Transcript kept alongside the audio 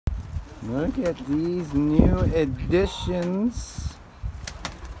Look at these new additions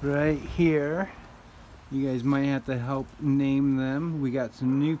right here. You guys might have to help name them. We got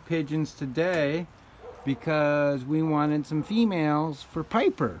some new pigeons today because we wanted some females for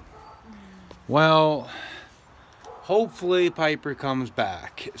Piper. Well, hopefully Piper comes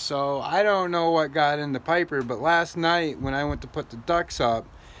back. So I don't know what got into Piper, but last night when I went to put the ducks up,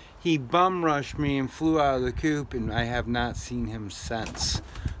 he bum rushed me and flew out of the coop, and I have not seen him since.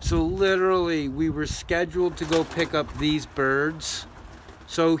 So literally we were scheduled to go pick up these birds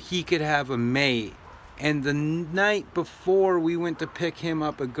so he could have a mate. And the night before we went to pick him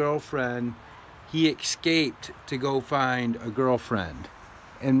up a girlfriend, he escaped to go find a girlfriend.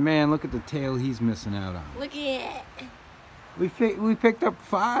 And man, look at the tail he's missing out on. Look at it. We picked up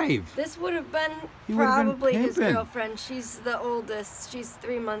 5. This would have been He would have been probably his pimping. girlfriend. She's the oldest. She's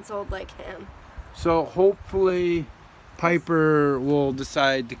 3 months old like him. So hopefully Piper will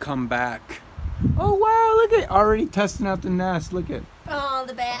decide to come back. Oh wow, look at already testing out the nest. Look at. Oh,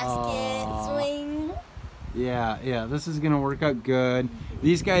 the basket swing. Yeah, this is gonna work out good.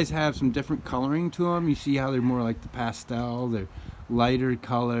 These guys have some different coloring to them. You see how they're more like the pastel. They're lighter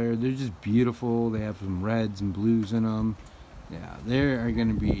color. They're just beautiful. They have some reds and blues in them. Yeah, they are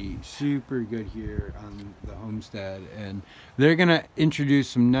gonna be super good here on the homestead, and they're gonna introduce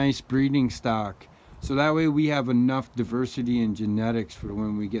some nice breeding stock. So that way we have enough diversity in genetics for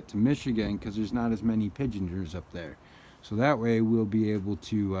when we get to Michigan, because there's not as many pigeoners up there. So that way we'll be able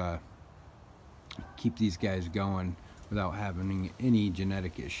to keep these guys going without having any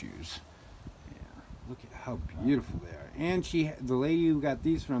genetic issues. Yeah, look at how beautiful they are. And the lady who got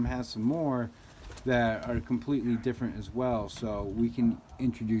these from has some more that are completely different as well. So we can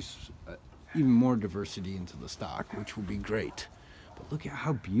introduce even more diversity into the stock, which will be great. But look at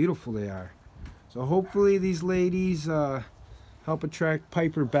how beautiful they are. So hopefully these ladies help attract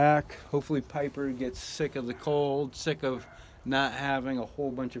Piper back. Hopefully Piper gets sick of the cold, sick of not having a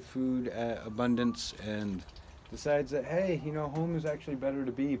whole bunch of food at abundance, and decides that, hey, you know, home is actually better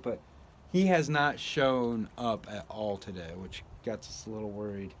to be. But he has not shown up at all today, which gets us a little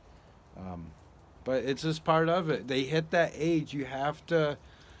worried. But it's just part of it. They hit that age. You have to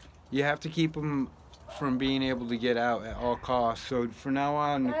keep them from being able to get out at all costs. So for now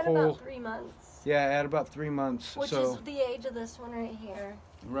on, Nicole. At about 3 months. Yeah, at about 3 months. Which is the age of this one right here.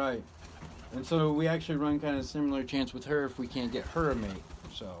 Right. And so we actually run kind of similar chance with her if we can't get her a mate.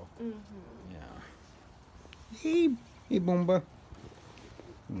 So, yeah. Hey, Boomba.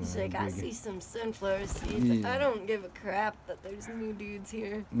 He's like, I see some sunflower seeds. Yeah. I don't give a crap that there's new dudes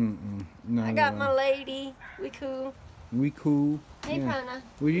here. No, I got my lady. We cool. We cool. Hey, Yeah. Prana.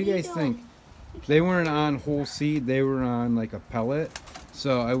 What do you guys think? They weren't on whole seed. They were on like a pellet.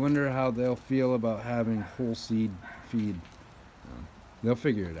 So I wonder how they'll feel about having whole seed feed. They'll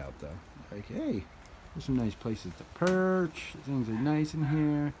figure it out though. Like, hey, there's some nice places to perch. Things are nice in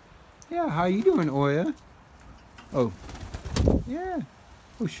here. Yeah, how you doing, Oya? Oh, yeah.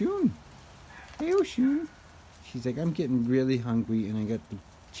 Oshun. Hey, Oshun. She's like, I'm getting really hungry, and I got the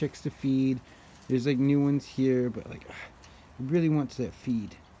chicks to feed. There's like new ones here, but like, I really want that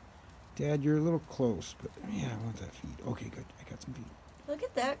feed. Dad, you're a little close, but yeah, I want that feed. Okay, good. I got some feed. Look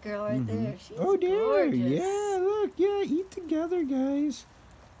at that girl right there. She's Oh, dear. gorgeous. Yeah, look. Yeah, eat together, guys.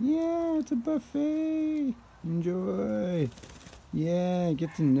 Yeah, it's a buffet. Enjoy. Yeah,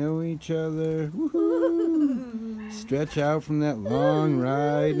 get to know each other. Woohoo! Stretch out from that long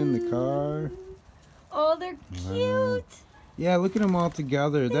ride in the car. Oh, they're cute. Yeah, look at them all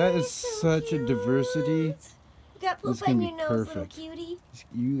together. That is such a diversity. You got poop It's gonna on be your nose, little perfect. cutie.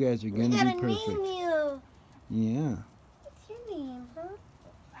 You guys are We gonna be gotta perfect. name you. Yeah. What's your name, huh?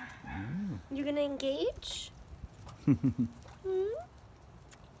 You gonna engage?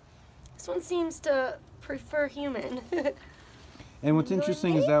 This one seems to prefer human. And what's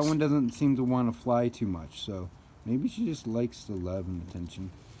interesting is that one doesn't seem to want to fly too much, so maybe she just likes the love and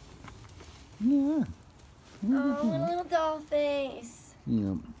attention. Yeah. Oh, little doll face.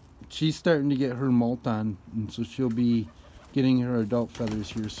 Yeah. She's starting to get her molt on, and so she'll be getting her adult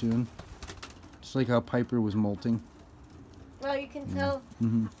feathers here soon. Just like how Piper was molting. Well, you can tell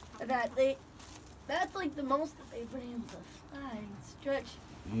that that's like the most that they've been able to fly and stretch.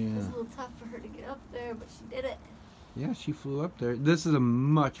 Yeah. It was a little tough for her to get up there, but she did it. Yeah, she flew up there. This is a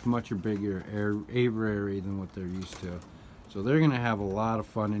much bigger aviary than what they're used to. So they're going to have a lot of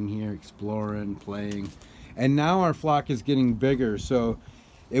fun in here, exploring, playing. And now our flock is getting bigger, so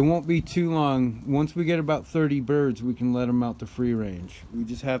it won't be too long. Once we get about 30 birds, we can let them out to free range. We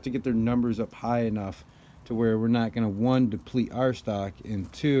just have to get their numbers up high enough to where we're not going to, one, deplete our stock, and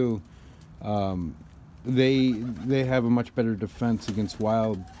two, they have a much better defense against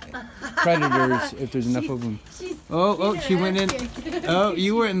wild predators if there's enough of them. Oh, she went in. Oh,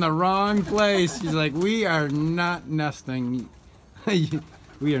 you were in the wrong place. She's like, we are not nesting.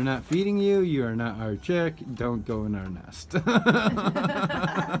 We are not feeding you. You are not our chick. Don't go in our nest.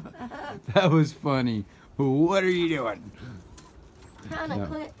 That was funny. What are you doing? Trying to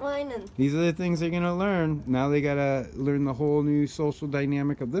quit whining. These are the things they're going to learn. Now they got to learn the whole new social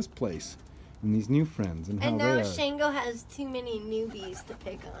dynamic of this place. And these new friends and how they are. And now Shango has too many newbies to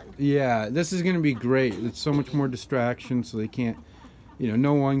pick on. Yeah, this is going to be great. It's so much more distraction, so they can't,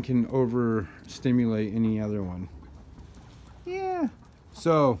 no one can overstimulate any other one. Yeah.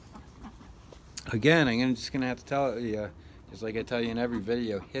 So, again, I'm just going to have to tell you, just like I tell you in every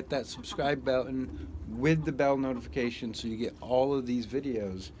video, hit that subscribe button with the bell notification so you get all of these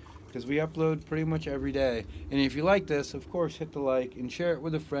videos. Because we upload pretty much every day. And if you like this, of course, hit the like and share it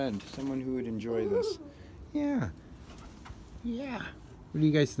with a friend, someone who would enjoy this. Yeah. Yeah. What do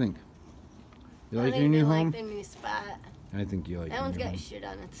you guys think? You like your new home? I like the new spot. I think you like it. That one's got shit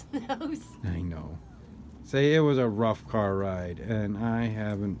on its nose. I know. Say it was a rough car ride, and I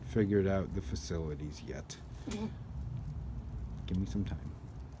haven't figured out the facilities yet. Give me some time.